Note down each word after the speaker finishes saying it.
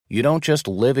You don't just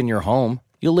live in your home,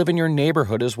 you live in your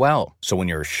neighborhood as well. So when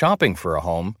you're shopping for a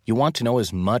home, you want to know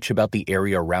as much about the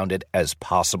area around it as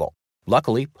possible.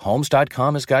 Luckily,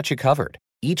 Homes.com has got you covered.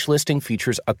 Each listing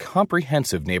features a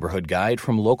comprehensive neighborhood guide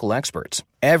from local experts.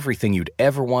 Everything you'd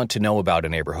ever want to know about a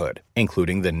neighborhood,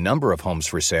 including the number of homes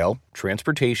for sale,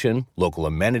 transportation, local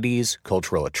amenities,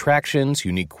 cultural attractions,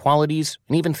 unique qualities,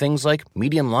 and even things like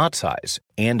median lot size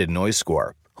and a noise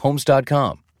score.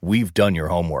 Homes.com. We've done your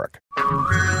homework.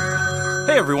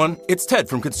 Hey everyone, it's Ted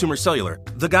from Consumer Cellular,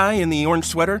 the guy in the orange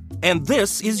sweater, and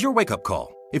this is your wake-up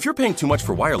call. If you're paying too much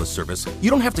for wireless service, you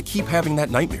don't have to keep having that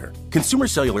nightmare. Consumer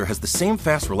Cellular has the same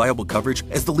fast, reliable coverage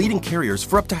as the leading carriers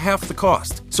for up to half the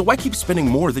cost. So why keep spending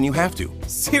more than you have to?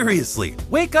 Seriously,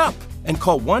 wake up and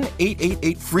call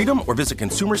 1-888-FREEDOM or visit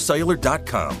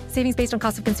consumercellular.com. Savings based on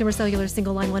cost of Consumer Cellular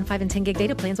single line 1, 5, and 10 gig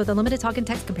data plans with unlimited talk and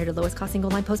text compared to lowest cost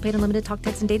single line postpaid unlimited talk,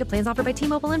 text, and data plans offered by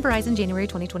T-Mobile and Verizon January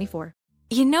 2024.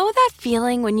 You know that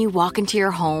feeling when you walk into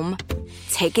your home,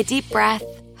 take a deep breath,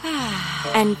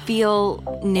 and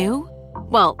feel new?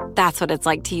 Well, that's what it's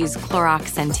like to use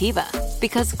Clorox Scentiva.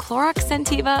 Because Clorox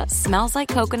Scentiva smells like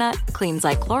coconut, cleans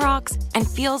like Clorox, and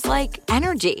feels like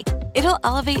energy. It'll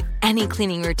elevate any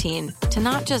cleaning routine to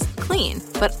not just clean,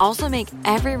 but also make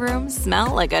every room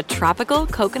smell like a tropical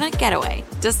coconut getaway.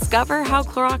 Discover how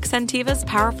Clorox Scentiva's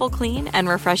powerful clean and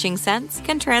refreshing scents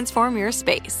can transform your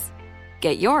space.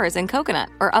 Get yours in coconut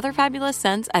or other fabulous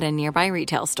scents at a nearby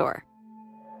retail store.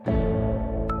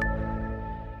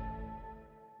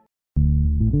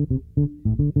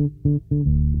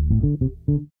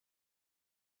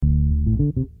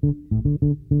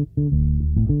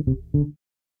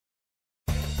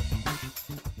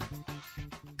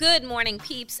 Good morning,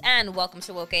 peeps, and welcome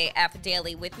to Woke AF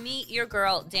Daily with me, your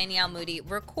girl, Danielle Moody,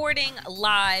 recording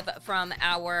live from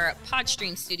our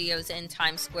Podstream studios in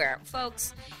Times Square.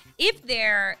 Folks, if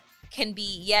there can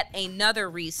be yet another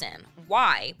reason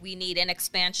why we need an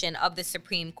expansion of the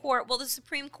Supreme Court, well, the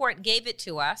Supreme Court gave it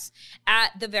to us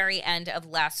at the very end of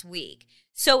last week.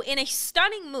 So in a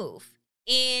stunning move,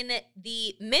 in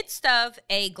the midst of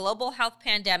a global health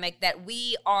pandemic that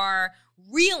we are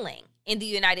reeling in the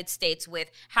United States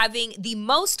with, having the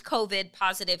most COVID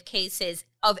positive cases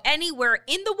of anywhere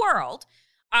in the world,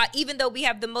 even though we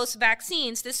have the most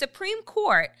vaccines, the Supreme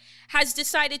Court has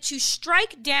decided to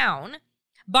strike down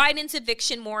Biden's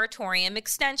eviction moratorium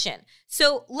extension.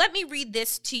 So let me read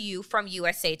this to you from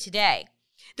USA Today.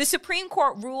 The Supreme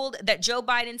Court ruled that Joe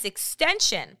Biden's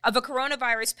extension of a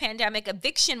coronavirus pandemic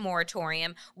eviction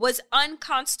moratorium was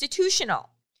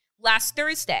unconstitutional last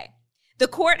Thursday. The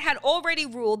court had already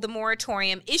ruled the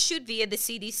moratorium issued via the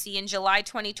CDC in July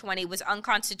 2020 was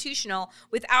unconstitutional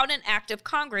without an act of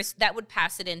Congress that would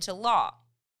pass it into law.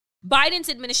 Biden's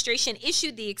administration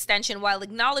issued the extension while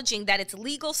acknowledging that its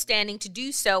legal standing to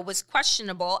do so was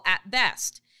questionable at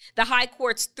best. The High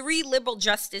Court's 3 liberal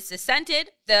justices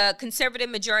dissented. The conservative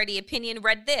majority opinion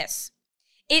read this: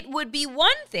 it would be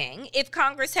one thing if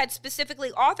Congress had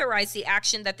specifically authorized the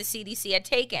action that the CDC had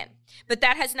taken, but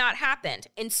that has not happened.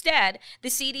 Instead, the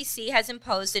CDC has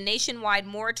imposed a nationwide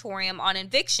moratorium on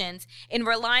evictions in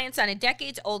reliance on a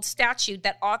decades-old statute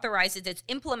that authorizes its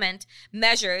implement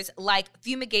measures like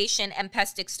fumigation and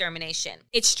pest extermination.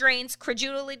 It strains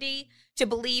credulity to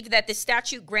believe that the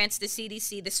statute grants the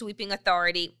CDC the sweeping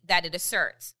authority that it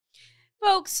asserts.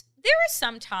 Folks, there are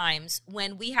some times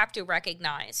when we have to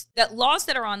recognize that laws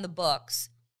that are on the books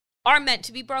are meant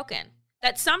to be broken,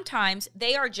 that sometimes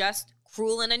they are just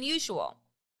cruel and unusual.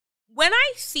 When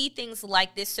I see things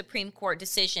like this Supreme Court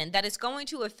decision that is going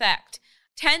to affect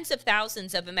tens of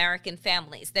thousands of American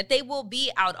families, that they will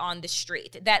be out on the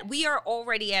street, that we are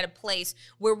already at a place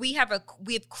where we have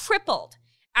crippled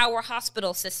our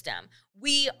hospital system.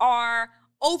 We are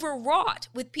overwrought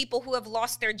with people who have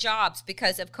lost their jobs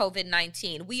because of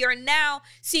COVID-19. We are now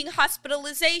seeing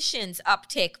hospitalizations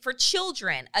uptick for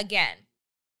children again.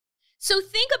 So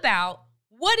think about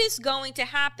what is going to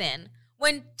happen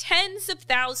when tens of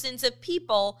thousands of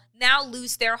people now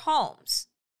lose their homes,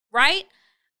 right?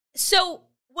 So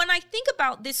when I think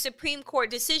about this Supreme Court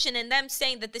decision and them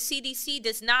saying that the CDC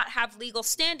does not have legal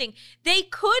standing, they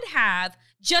could have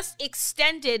just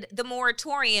extended the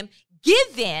moratorium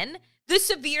given the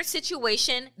severe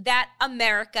situation that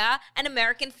America and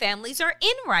American families are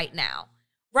in right now,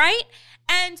 right?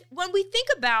 And when we think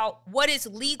about what is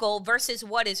legal versus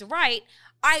what is right,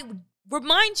 I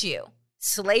remind you,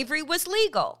 slavery was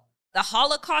legal. The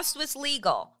Holocaust was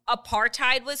legal.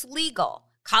 Apartheid was legal.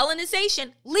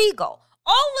 Colonization, legal.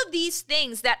 All of these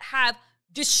things that have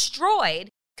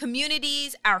destroyed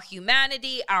communities, our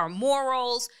humanity, our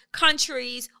morals,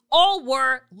 countries, all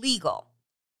were legal.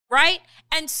 right?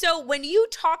 And so when you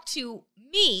talk to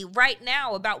me right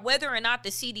now about whether or not the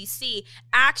CDC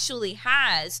actually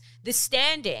has the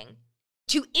standing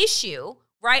to issue,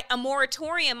 right, a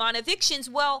moratorium on evictions,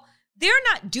 well, they're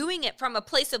not doing it from a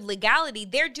place of legality.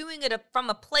 They're doing it from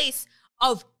a place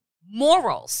of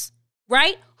morals,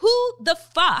 right? Who the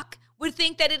fuck would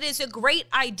think that it is a great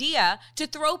idea to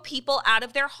throw people out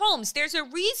of their homes? There's a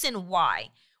reason why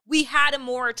we had a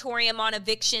moratorium on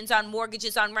evictions, on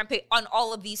mortgages, on rent pay, on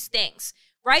all of these things,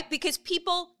 right? Because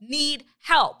people need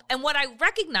help. And what I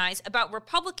recognize about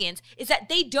Republicans is that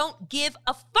they don't give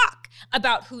a fuck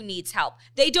about who needs help.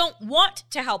 They don't want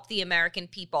to help the American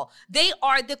people. They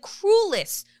are the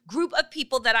cruelest group of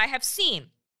people that I have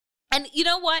seen. And you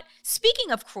know what?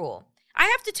 Speaking of cruel, I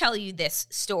have to tell you this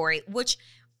story, which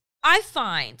I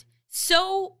find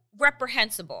so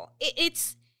reprehensible.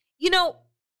 It's, you know,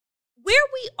 where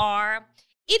we are,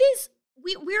 it is,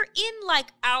 we're in like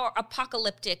our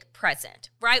apocalyptic present,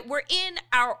 right? We're in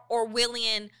our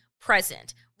Orwellian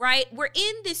present, right? We're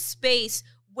in this space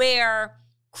where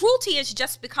cruelty has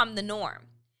just become the norm.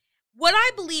 What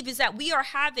I believe is that we are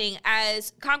having,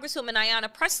 as Congresswoman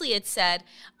Ayanna Pressley had said,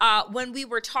 when we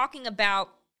were talking about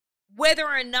whether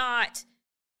or not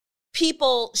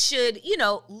people should, you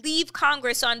know, leave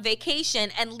Congress on vacation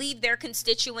and leave their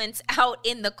constituents out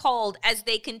in the cold as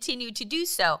they continue to do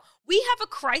so. We have a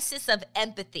crisis of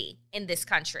empathy in this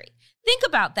country. Think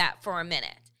about that for a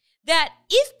minute. That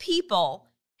if people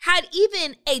had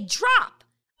even a drop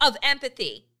of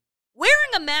empathy, wearing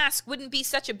a mask wouldn't be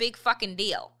such a big fucking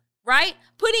deal, right?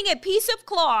 Putting a piece of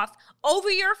cloth over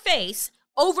your face,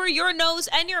 over your nose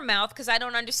and your mouth, because I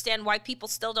don't understand why people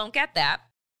still don't get that.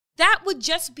 That would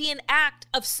just be an act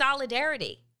of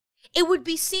solidarity. It would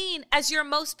be seen as your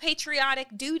most patriotic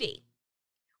duty.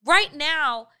 Right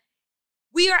now,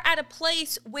 we are at a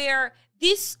place where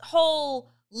this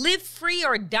whole live free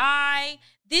or die,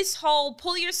 this whole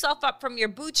pull yourself up from your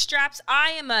bootstraps,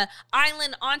 I am an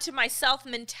island onto myself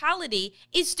mentality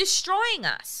is destroying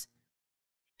us.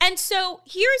 And so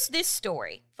here's this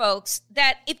story, folks,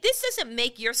 that if this doesn't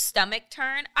make your stomach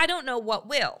turn, I don't know what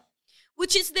will.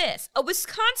 Which is this: a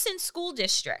Wisconsin school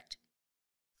district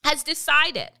has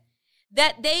decided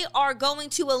that they are going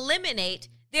to eliminate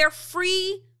their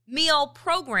free meal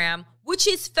program, which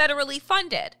is federally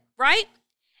funded, right?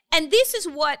 And this is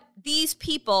what these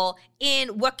people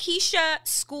in Waukesha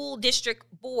School District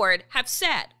Board have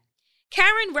said.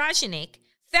 Karen Rajanik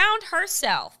found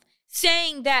herself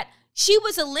saying that she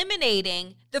was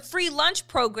eliminating the free lunch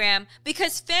program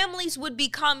because families would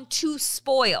become too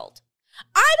spoiled.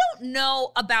 I don't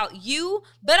know about you,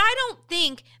 but I don't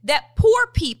think that poor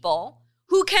people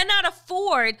who cannot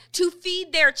afford to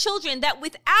feed their children, that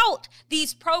without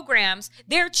these programs,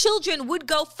 their children would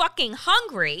go fucking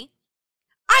hungry.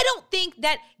 I don't think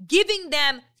that giving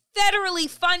them federally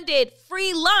funded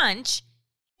free lunch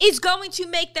is going to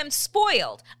make them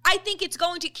spoiled. I think it's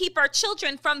going to keep our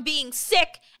children from being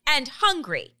sick and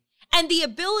hungry, and the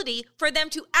ability for them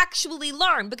to actually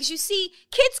learn. Because you see,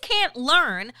 kids can't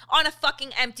learn on a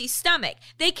fucking empty stomach.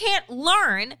 They can't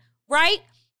learn, right,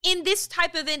 in this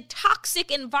type of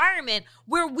toxic environment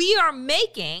where we are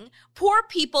making poor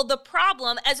people the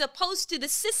problem as opposed to the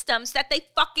systems that they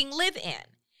fucking live in.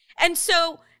 And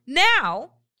so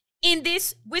now, in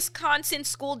this Wisconsin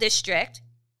school district,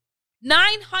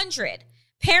 900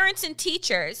 parents and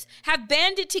teachers have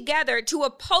banded together to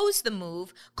oppose the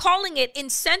move, calling it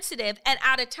insensitive and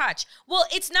out of touch. Well,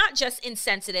 it's not just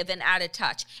insensitive and out of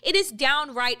touch. It is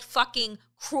downright fucking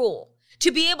cruel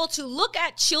to be able to look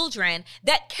at children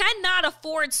that cannot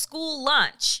afford school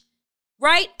lunch,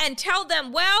 right? And tell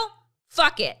them, well,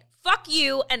 fuck it. Fuck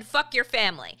you and fuck your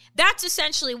family. That's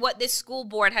essentially what this school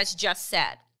board has just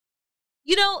said.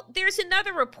 You know, there's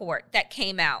another report that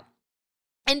came out.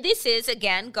 And this is,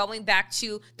 again, going back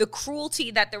to the cruelty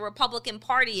that the Republican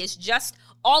Party is just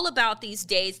all about these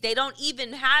days. They don't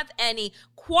even have any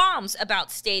qualms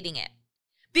about stating it.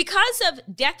 Because of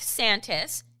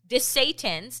DeSantis'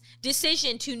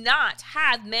 decision to not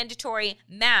have mandatory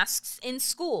masks in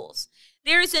schools,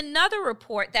 there is another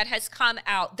report that has come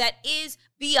out that is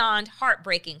beyond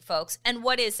heartbreaking, folks. And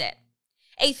what is it?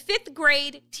 A 5th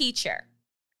grade teacher,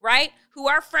 right, who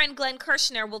our friend Glenn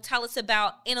Kirshner will tell us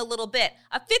about in a little bit,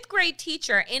 a 5th grade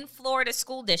teacher in Florida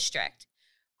school district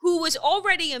who was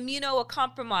already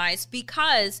immunocompromised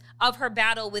because of her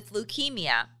battle with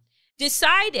leukemia,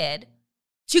 decided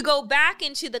to go back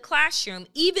into the classroom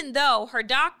even though her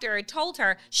doctor had told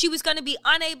her she was going to be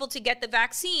unable to get the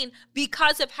vaccine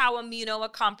because of how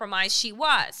immunocompromised she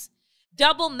was.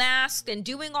 Double masked and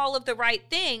doing all of the right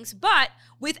things, but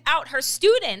without her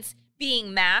students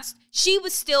being masked, she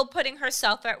was still putting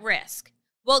herself at risk.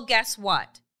 Well, guess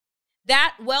what?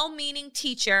 That well-meaning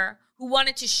teacher who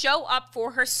wanted to show up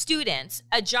for her students,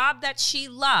 a job that she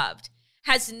loved,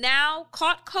 has now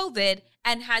caught COVID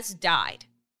and has died.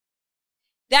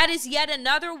 That is yet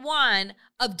another one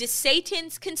of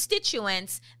DeSatan's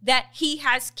constituents that he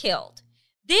has killed.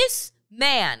 This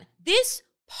man, this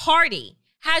party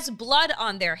has blood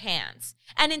on their hands.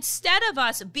 And instead of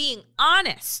us being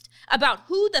honest about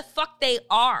who the fuck they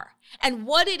are and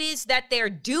what it is that they're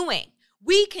doing,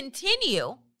 we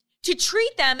continue to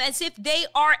treat them as if they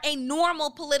are a normal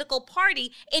political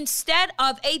party instead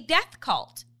of a death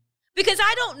cult. Because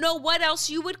I don't know what else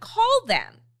you would call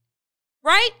them,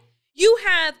 right? You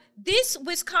have this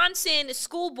Wisconsin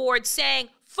school board saying,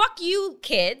 fuck you,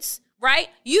 kids, right?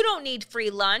 You don't need free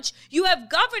lunch. You have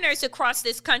governors across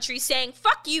this country saying,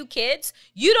 fuck you, kids.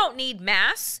 You don't need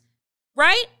masks,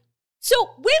 right?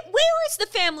 So where is the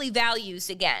family values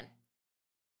again?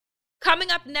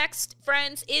 Coming up next,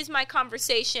 friends, is my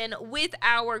conversation with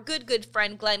our good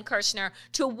friend Glenn Kirshner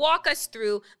to walk us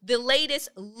through the latest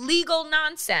legal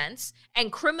nonsense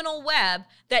and criminal web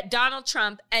that Donald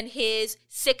Trump and his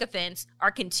sycophants are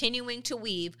continuing to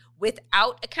weave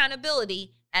without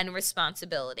accountability and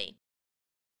responsibility.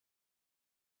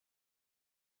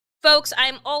 Folks,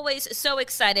 I'm always so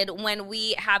excited when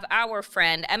we have our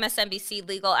friend, MSNBC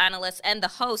legal analyst and the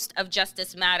host of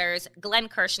Justice Matters, Glenn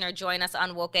Kirshner, join us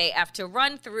on Woke AF to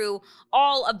run through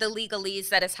all of the legalese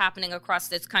that is happening across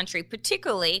this country,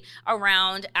 particularly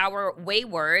around our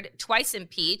wayward, twice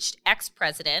impeached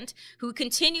ex-president who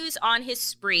continues on his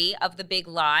spree of the big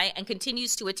lie and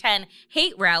continues to attend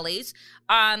hate rallies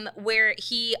where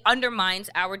he undermines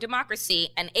our democracy.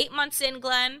 And 8 months in,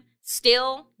 Glenn,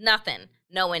 still nothing.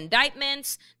 No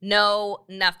indictments, no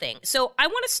nothing. So I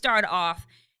want to start off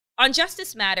on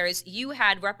Justice Matters. You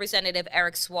had Representative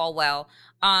Eric Swalwell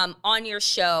on your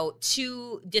show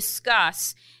to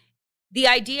discuss the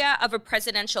idea of a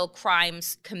presidential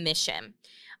crimes commission,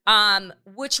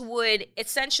 which would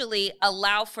essentially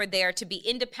allow for there to be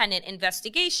independent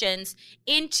investigations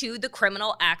into the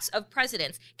criminal acts of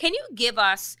presidents. Can you give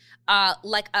us a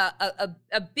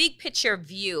big picture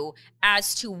view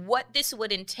as to what this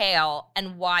would entail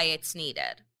and why it's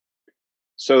needed?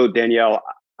 So, Danielle,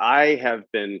 I have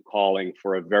been calling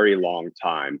for a very long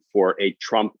time for a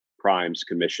Trump Crimes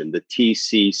Commission, the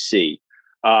TCC.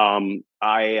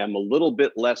 I am a little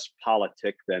bit less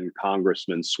politic than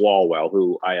Congressman Swalwell,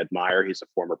 who I admire. He's a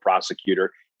former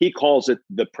prosecutor. He calls it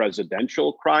the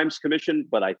Presidential Crimes Commission,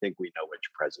 but I think we know which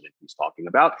president he's talking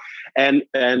about. And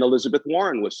Elizabeth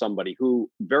Warren was somebody who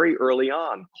very early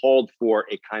on called for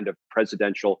a kind of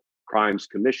Presidential Crimes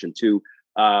Commission to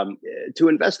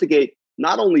investigate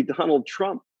not only Donald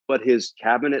Trump, but his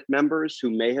cabinet members who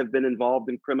may have been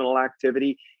involved in criminal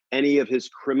activity, any of his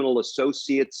criminal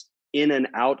associates in and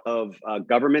out of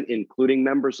government, including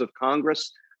members of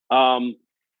Congress.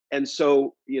 And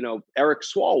so, Eric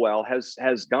Swalwell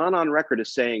has gone on record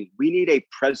as saying, we need a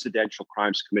Presidential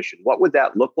Crimes Commission. What would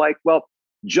that look like? Well,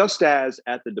 just as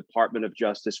at the Department of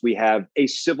Justice, we have a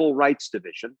Civil Rights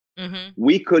Division,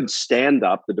 we could stand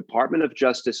up, the Department of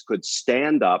Justice could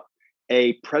stand up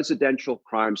a Presidential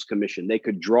Crimes Commission. They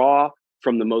could draw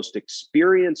from the most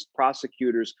experienced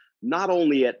prosecutors, not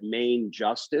only at Main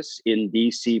Justice in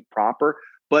DC proper,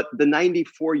 but the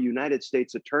 94 United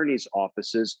States attorneys'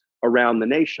 offices around the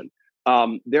nation.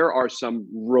 There are some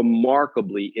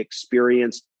remarkably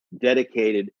experienced,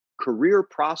 dedicated career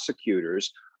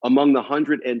prosecutors among the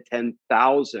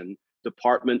 110,000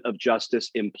 Department of Justice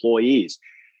employees.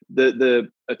 The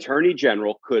Attorney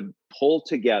General could pull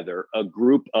together a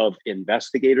group of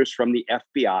investigators from the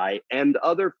FBI and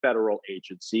other federal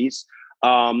agencies,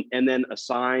 and then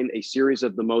assign a series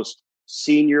of the most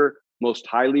senior, most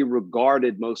highly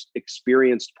regarded, most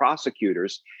experienced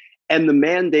prosecutors. And the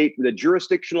mandate, the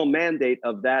jurisdictional mandate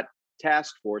of that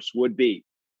task force would be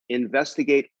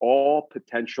investigate all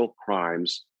potential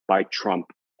crimes by Trump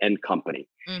and company.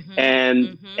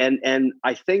 And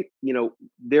I think,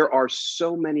 there are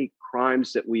so many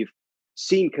crimes that we've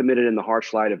seen committed in the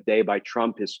harsh light of day by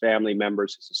Trump, his family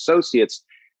members, his associates.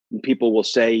 And people will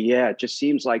say, yeah, it just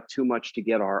seems like too much to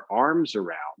get our arms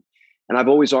around. And I've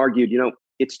always argued,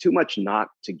 it's too much not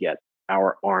to get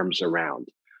our arms around.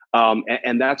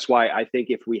 And that's why I think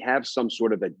if we have some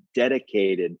sort of a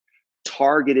dedicated,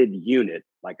 targeted unit,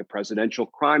 like a Presidential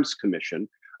Crimes Commission,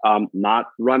 not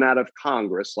run out of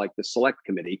Congress like the Select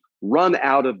Committee, run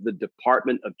out of the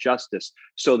Department of Justice,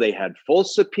 so they had full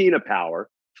subpoena power,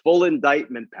 full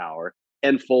indictment power,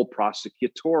 and full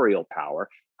prosecutorial power.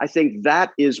 I think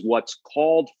that is what's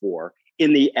called for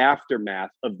in the aftermath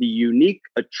of the unique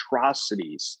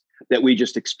atrocities that we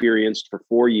just experienced for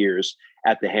 4 years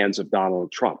at the hands of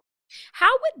Donald Trump. How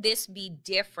would this be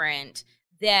different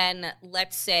than,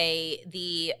 let's say,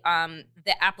 the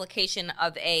application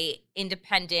of a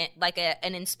independent, like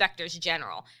an inspectors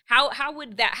general? How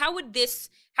would this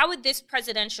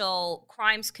presidential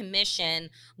crimes commission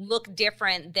look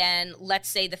different than, let's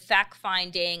say, the fact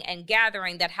finding and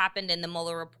gathering that happened in the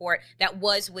Mueller report that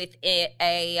was with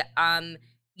an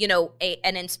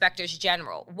inspectors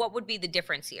general? What would be the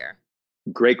difference here?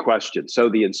 Great question. So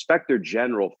the Inspector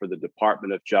General for the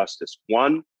Department of Justice,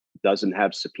 one, doesn't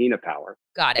have subpoena power.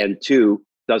 Got it. And two,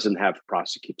 doesn't have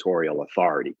prosecutorial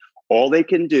authority. All they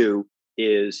can do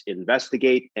is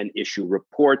investigate and issue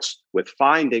reports with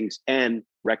findings and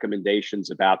recommendations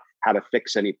about how to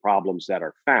fix any problems that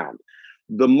are found.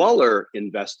 The Mueller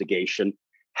investigation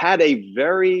had a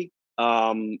very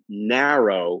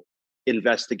narrow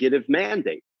investigative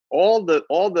mandate. All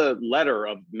the letter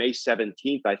of May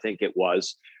 17th, I think it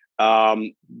was,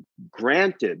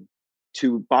 granted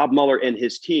to Bob Mueller and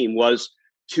his team was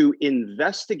to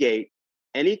investigate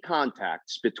any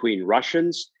contacts between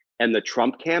Russians and the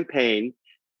Trump campaign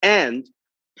and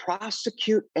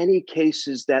prosecute any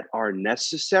cases that are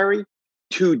necessary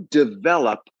to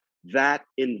develop that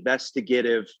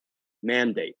investigative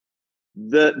mandate.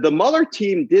 The Mueller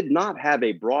team did not have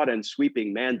a broad and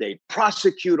sweeping mandate,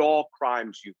 prosecute all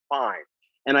crimes you find.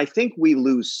 And I think we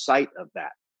lose sight of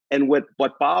that. And what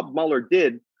Bob Mueller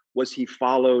did was he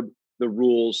followed the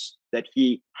rules that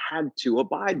he had to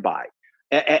abide by.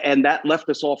 And that left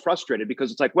us all frustrated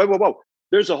because it's like, whoa.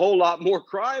 There's a whole lot more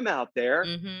crime out there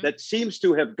that seems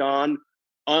to have gone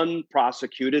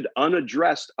unprosecuted,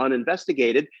 unaddressed,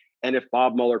 uninvestigated. And if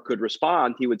Bob Mueller could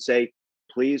respond, he would say,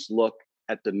 please look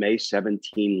at the May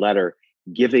 17 letter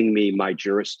giving me my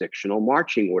jurisdictional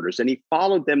marching orders. And he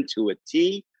followed them to a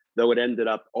T, though it ended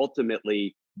up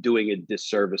ultimately doing a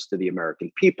disservice to the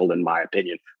American people, in my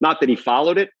opinion. Not that he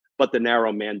followed it, but the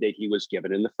narrow mandate he was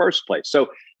given in the first place. So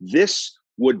this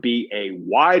would be a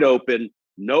wide open,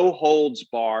 no holds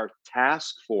bar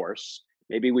task force.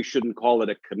 Maybe we shouldn't call it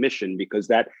a commission because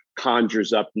that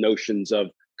conjures up notions of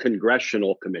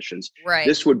congressional commissions. Right.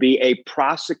 This would be a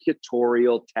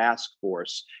prosecutorial task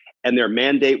force, and their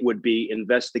mandate would be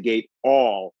investigate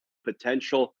all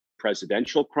potential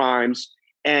presidential crimes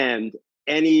and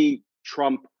any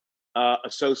Trump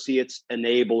associates,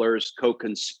 enablers,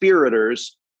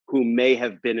 co-conspirators who may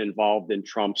have been involved in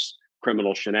Trump's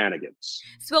criminal shenanigans.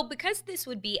 So because this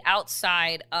would be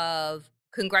outside of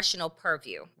congressional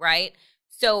purview, right?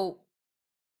 So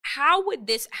how would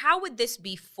this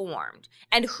be formed?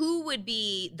 And who would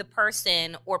be the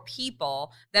person or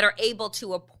people that are able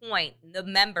to appoint the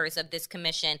members of this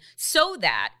commission so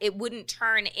that it wouldn't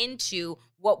turn into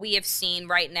what we have seen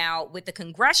right now with the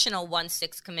Congressional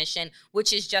 1-6 Commission,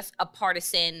 which is just a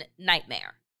partisan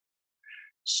nightmare?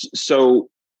 So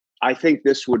I think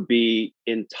this would be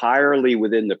entirely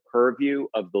within the purview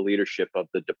of the leadership of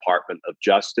the Department of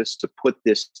Justice to put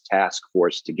this task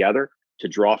force together, to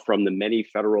draw from the many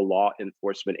federal law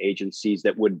enforcement agencies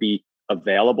that would be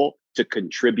available to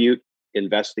contribute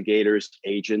investigators,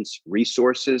 agents,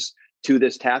 resources to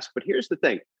this task. But here's the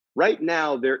thing. Right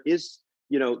now, there's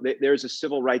a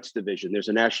civil rights division. There's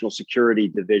a national security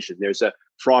division. There's a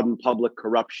fraud and public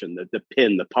corruption, the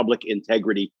PIN, the public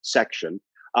integrity section.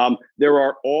 There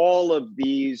are all of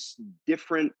these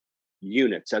different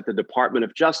units at the Department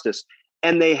of Justice,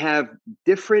 and they have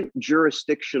different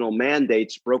jurisdictional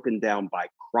mandates broken down by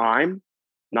crime,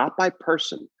 not by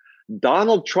person.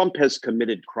 Donald Trump has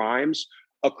committed crimes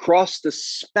across the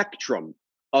spectrum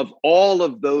of all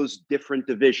of those different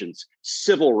divisions: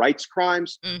 civil rights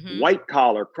crimes, white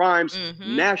collar crimes,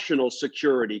 national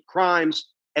security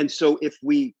crimes. And so if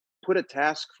we put a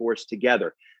task force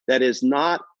together that is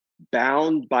not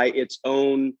bound by its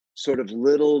own sort of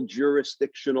little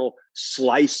jurisdictional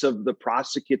slice of the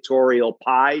prosecutorial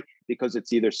pie, because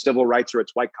it's either civil rights or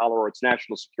it's white collar or it's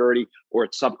national security or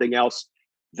it's something else,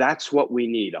 that's what we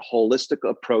need, a holistic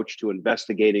approach to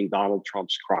investigating Donald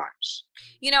Trump's crimes.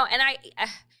 And I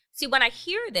see, when I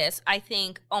hear this, I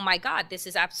think, oh my God, this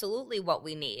is absolutely what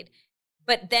we need.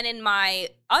 But then in my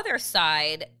other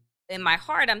side, in my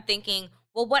heart, I'm thinking,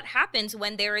 well, what happens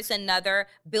when there is another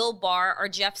Bill Barr or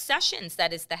Jeff Sessions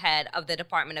that is the head of the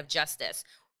Department of Justice?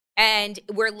 And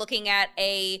we're looking at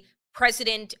a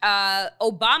President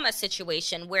Obama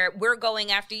situation where we're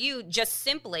going after you just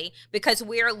simply because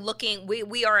we're looking,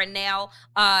 we are a nail,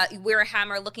 we're a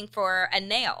hammer looking for a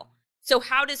nail. So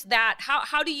how does that,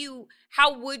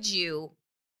 how would you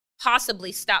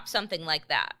possibly stop something like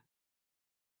that?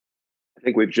 I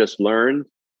think we've just learned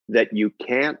that you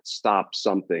can't stop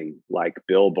something like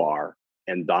Bill Barr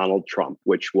and Donald Trump,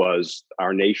 which was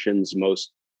our nation's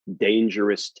most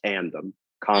dangerous tandem,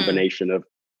 combination of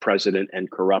president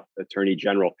and corrupt attorney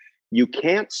general. You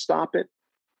can't stop it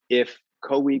if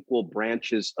co-equal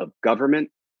branches of government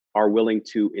are willing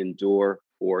to endure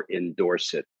or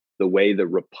endorse it, the way the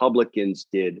Republicans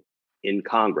did in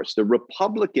Congress. The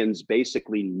Republicans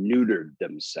basically neutered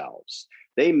themselves.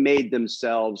 They made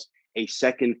themselves a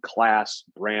second-class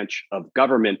branch of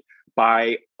government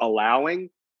by allowing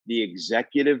the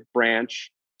executive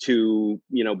branch to,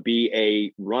 be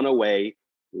a runaway,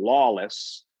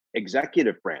 lawless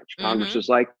executive branch. Congress is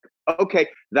like, okay,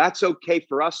 that's okay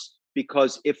for us,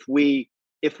 because if we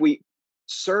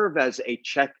serve as a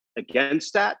check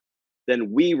against that,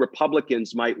 then we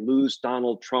Republicans might lose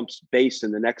Donald Trump's base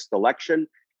in the next election.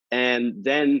 And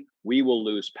then we will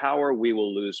lose power, we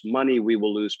will lose money, we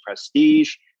will lose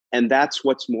prestige. And that's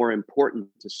what's more important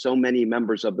to so many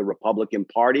members of the Republican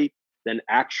Party than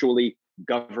actually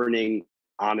governing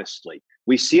honestly.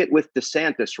 We see it with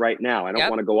DeSantis right now. I don't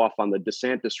want to go off on the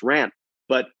DeSantis rant,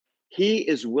 but he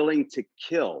is willing to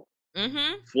kill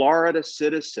Florida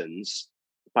citizens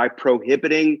by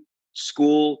prohibiting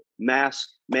school mask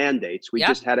mandates. We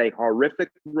just had a horrific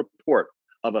report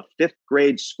of a 5th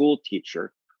grade school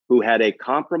teacher who had a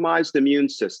compromised immune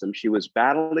system. She was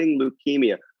battling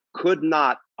leukemia, could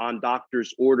not, on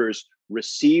doctor's orders,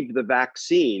 receive the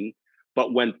vaccine,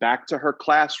 but went back to her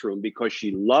classroom because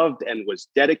she loved and was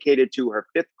dedicated to her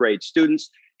 5th grade students.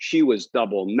 She was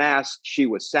double masked. She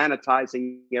was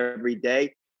sanitizing every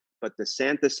day, but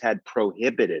DeSantis had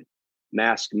prohibited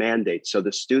mask mandates, so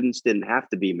the students didn't have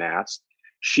to be masked.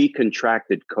 She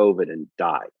contracted COVID and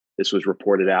died. This was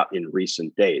reported out in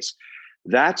recent days.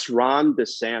 That's Ron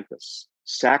DeSantis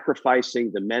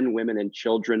sacrificing the men, women, and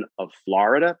children of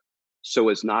Florida so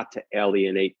as not to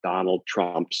alienate Donald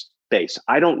Trump's base.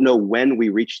 I don't know when we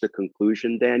reach the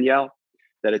conclusion, Danielle,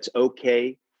 that it's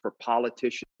okay for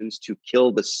politicians to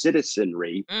kill the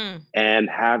citizenry and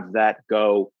have that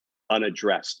go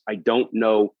unaddressed. I don't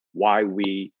know why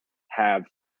we have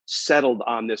settled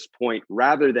on this point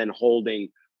rather than holding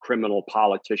criminal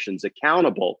politicians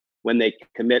accountable when they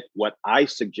commit what I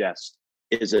suggest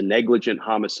is a negligent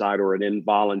homicide or an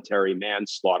involuntary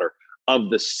manslaughter of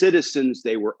the citizens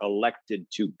they were elected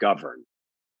to govern.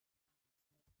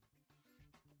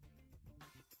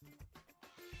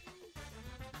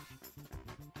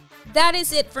 That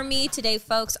is it for me today,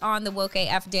 folks, on the Woke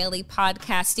AF Daily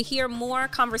podcast. To hear more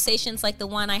conversations like the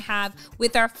one I have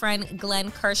with our friend Glenn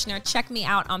Kirshner, check me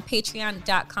out on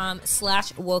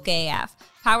patreon.com/wokeaf.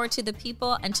 Power to the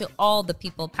people, and to all the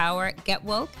people power. Get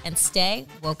woke and stay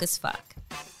woke as fuck.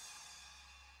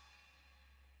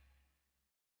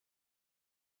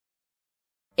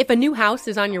 If a new house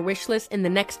is on your wish list in the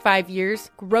next 5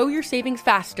 years, grow your savings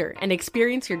faster and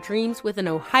experience your dreams with an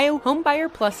Ohio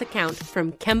Homebuyer Plus account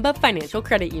from Kemba Financial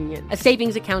Credit Union. A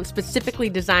savings account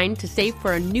specifically designed to save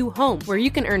for a new home, where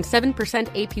you can earn 7%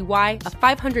 APY, a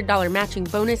 $500 matching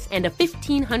bonus, and a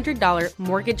 $1,500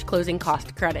 mortgage closing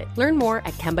cost credit. Learn more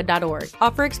at Kemba.org.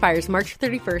 Offer expires March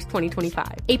 31st,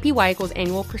 2025. APY equals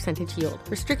annual percentage yield.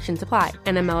 Restrictions apply.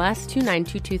 NMLS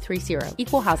 292230.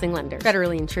 Equal housing lender.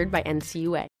 Federally insured by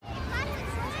NCUA.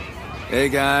 Hey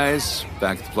guys,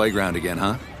 back at the playground again,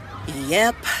 huh?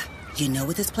 Yep. You know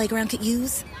what this playground could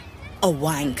use? A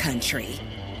wine country.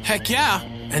 Heck yeah,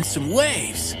 and some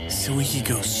waves so we could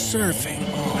go surfing.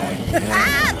 Oh,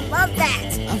 yeah. Love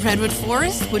that. A redwood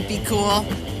forest would be cool.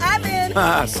 I'm in.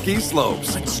 Ski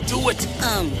slopes. Let's do it.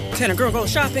 Can a girl go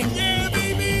shopping? Yeah,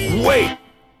 baby. Wait!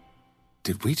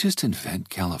 Did we just invent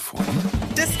California?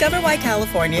 Discover why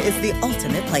California is the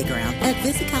ultimate playground at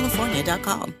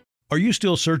visitcalifornia.com. Are you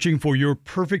still searching for your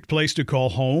perfect place to call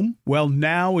home? Well,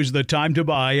 now is the time to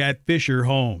buy at Fisher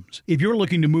Homes. If you're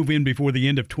looking to move in before the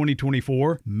end of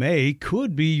 2024, May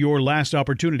could be your last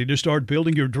opportunity to start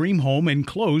building your dream home and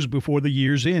close before the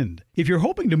year's end. If you're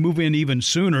hoping to move in even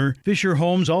sooner, Fisher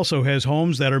Homes also has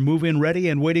homes that are move-in ready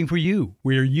and waiting for you,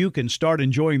 where you can start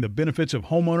enjoying the benefits of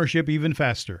homeownership even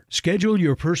faster. Schedule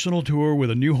your personal tour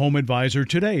with a new home advisor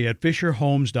today at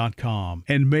FisherHomes.com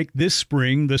and make this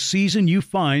spring the season you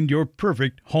find your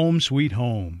perfect home sweet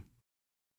home.